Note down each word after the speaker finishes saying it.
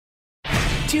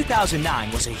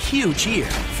2009 was a huge year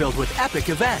filled with epic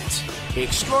events,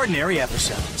 extraordinary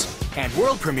episodes, and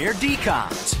world premiere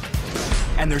decons.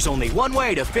 And there's only one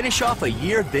way to finish off a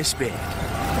year this big.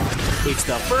 It's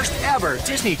the first ever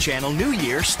Disney Channel New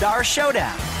Year Star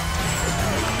Showdown.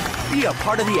 Be a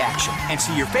part of the action and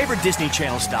see your favorite Disney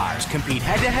Channel stars compete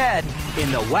head-to-head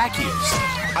in the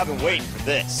wackiest, I've been waiting for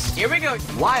this. Here we go.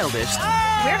 wildest,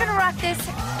 We're gonna rock this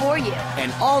for you.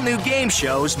 and all-new game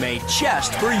shows made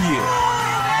just for you.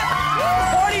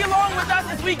 Party along with us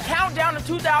as we count down to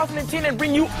 2010 and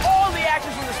bring you all the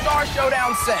action from the Star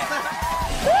Showdown set.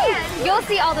 And you'll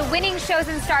see all the winning shows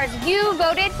and stars you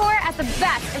voted for as the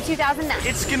best of 2009.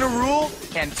 It's gonna rule,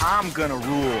 and I'm gonna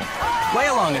rule. Play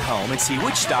along at home and see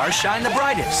which stars shine the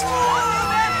brightest.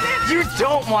 You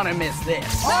don't want to miss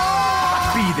this.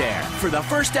 Be there for the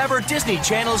first ever Disney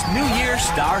Channel's New Year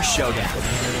Star Showdown.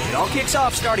 It all kicks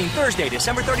off starting Thursday,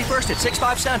 December 31st at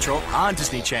 6/5 Central on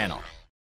Disney Channel.